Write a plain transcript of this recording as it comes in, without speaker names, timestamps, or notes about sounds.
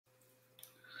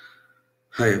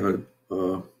Hi,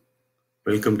 all.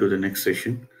 Welcome to the next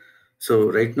session.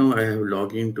 So right now I have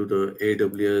logged into the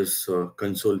AWS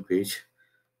console page.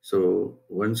 So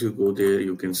once you go there,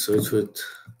 you can search with,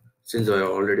 since I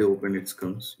already opened it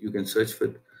comes, you can search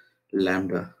with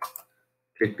Lambda.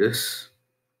 Click this.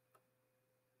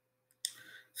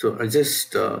 So I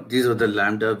just, these are the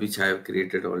Lambda which I have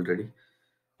created already.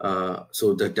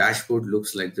 So the dashboard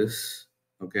looks like this.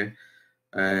 Okay.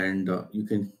 And you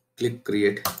can click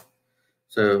create.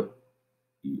 So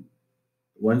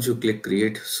once you click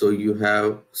create, so you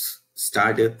have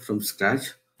started from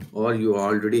scratch or you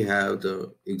already have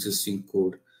the existing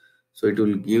code. So it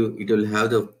will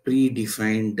have the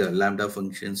predefined lambda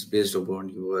functions based upon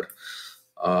your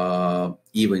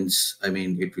events. I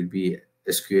mean, it will be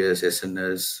SQS,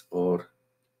 SNS, or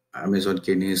Amazon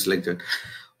Keys, like that,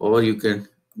 or you can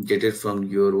get it from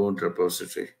your own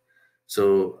repository.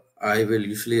 So I will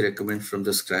usually recommend from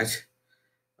the scratch.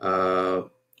 uh,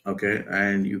 okay,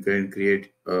 and you can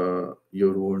create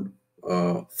your own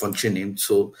function name.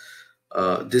 So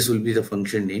this will be the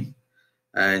function name,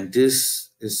 and this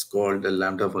is called the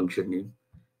lambda function name.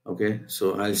 Okay,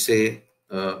 so I'll say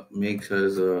make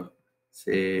us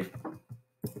say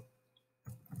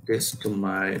test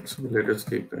my, so let us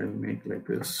take and make like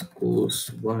this course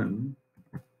one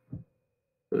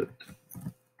with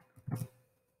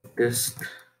test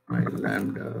my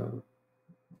lambda.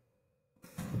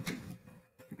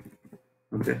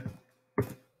 Okay,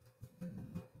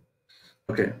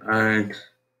 okay, and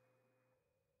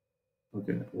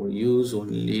okay, we use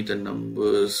only the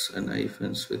numbers and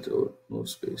hyphens without no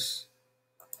space.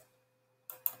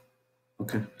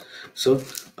 Okay, so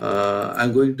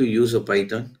I'm going to use a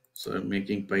Python. So I'm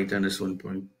making Python as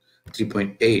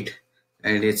 1.3.8,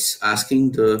 and it's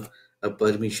asking the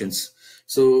permissions.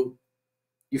 So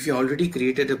if you already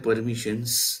created a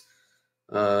permissions,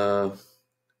 uh,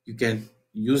 you can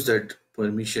use that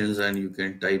permissions and you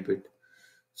can type it.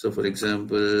 So for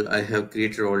example, I have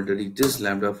created already this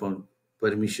lambda from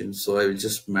permission, so I will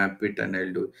just map it and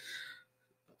I'll do it.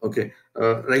 Okay.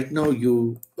 Right now,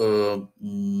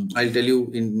 I'll tell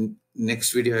you in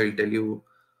next video. I'll tell you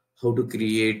how to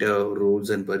create roles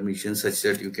and permissions such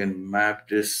that you can map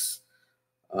this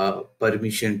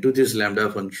permission to these lambda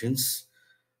functions.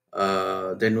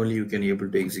 Then only you can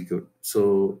able to execute.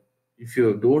 So if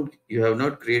you have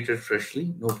not created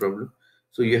freshly, no problem.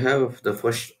 So you have the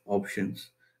first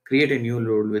options: create a new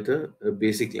role with a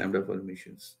basic lambda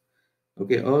permissions.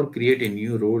 Okay, or create a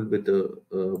new role with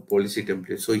a policy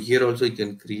template. So here also you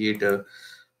can create uh,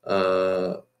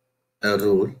 a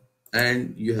role,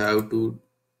 and you have to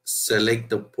select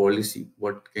the policy,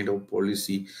 what kind of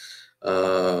policy.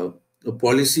 The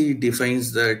policy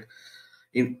defines that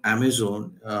in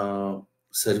Amazon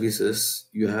services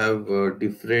you have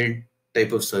different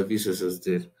type of services is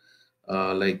there,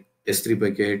 like S3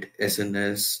 bucket,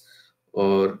 SNS,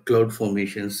 or cloud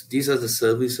formations. These are the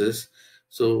services.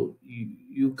 So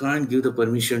you can't give the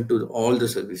permission to all the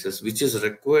services which is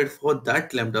required for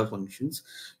that lambda functions.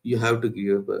 You have to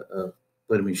give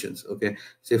permissions. Okay,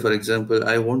 say for example,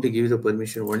 I want to give the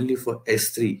permission only for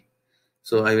S3.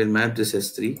 So I will map this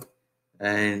S3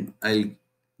 and I'll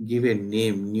give a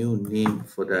name, new name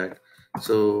for that.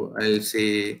 So I'll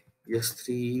say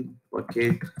S3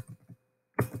 bucket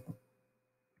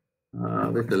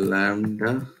with the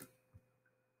lambda.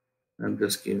 I'm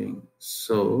just giving.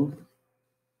 So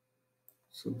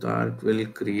that will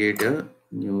create a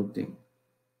new thing.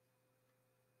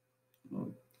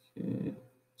 Okay.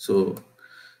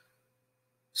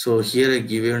 So here I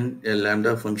given a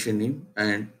lambda function name,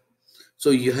 and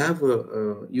so you have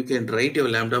you can write your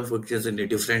lambda functions in a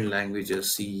different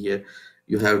languages. See here,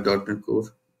 you have .NET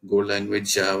Core, Go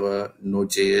language, Java,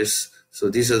 Node.js. So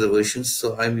these are the versions.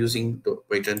 So I'm using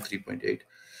Python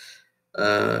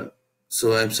 3.8.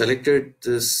 So I've selected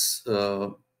this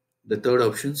the third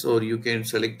options, or you can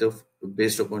select the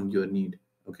based upon your need.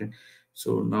 Okay.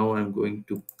 So now I'm going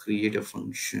to create a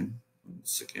function. 1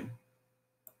 second.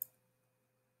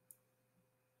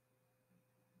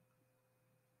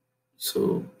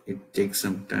 So it takes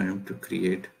some time to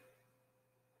create.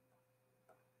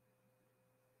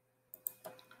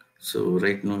 So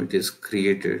right now it is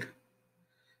created.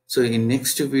 So in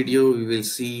next video we will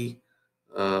see.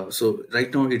 So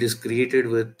right now it is created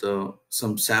with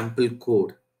some sample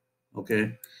code.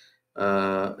 Okay,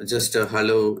 just a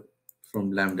hello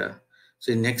from Lambda.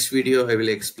 So in next video I will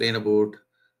explain about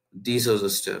these are the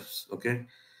steps. Okay,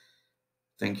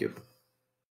 thank you.